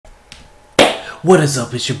What is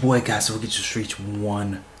up? It's your boy, guys. So we can just reach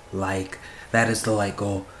 1 like. That is the like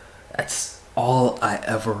goal. That's all I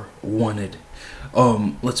ever wanted.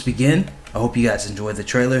 Let's begin. I hope you guys enjoyed the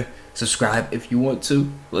trailer. Subscribe if you want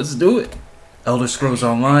to. Let's do it. Elder Scrolls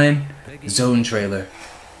Online Zone trailer.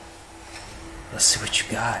 Let's see what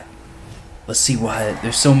you got. Let's see why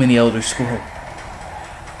there's so many Elder Scrolls.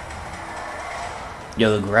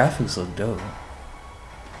 Yo, the graphics look dope.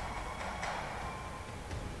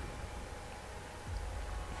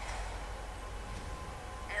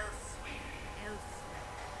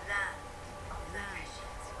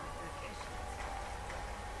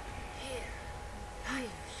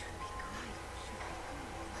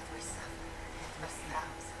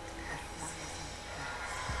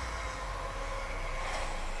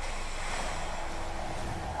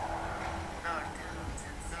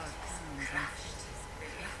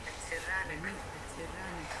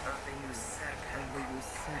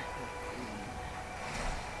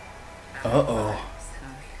 Uh-oh.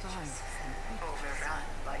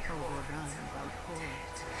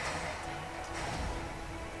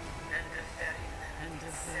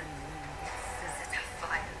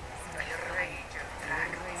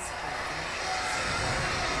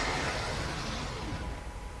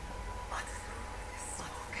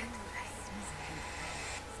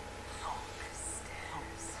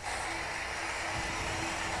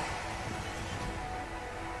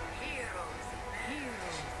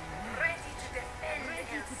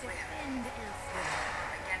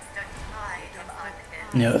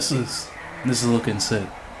 Yeah, this is looking sick.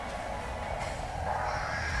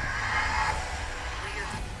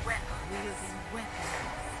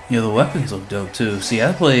 Yeah, the weapons look dope too. See,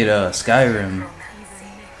 I played Skyrim,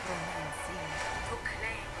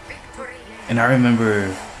 and I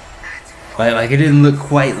remember like it didn't look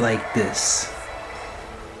quite like this.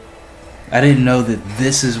 I didn't know that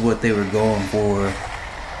this is what they were going for.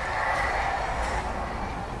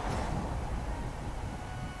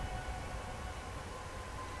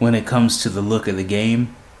 When it comes to the look of the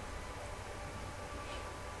game,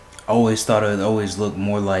 I always thought it would always look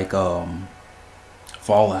more like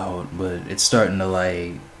Fallout, but it's starting to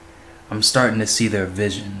like, I'm starting to see their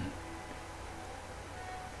vision,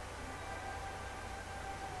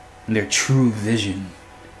 their true vision.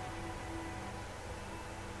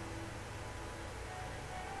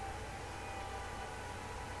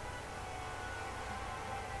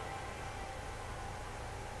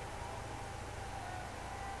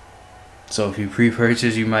 So if you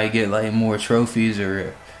pre-purchase, you might get like more trophies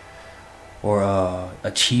or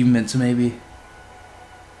achievements maybe,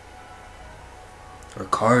 or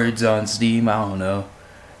cards on Steam. I don't know.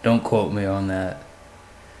 Don't quote me on that.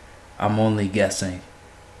 I'm only guessing.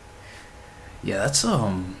 Yeah, that's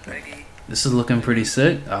this is looking pretty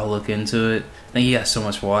sick. I'll look into it. Thank you guys so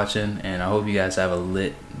much for watching, and I hope you guys have a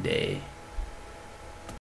lit day.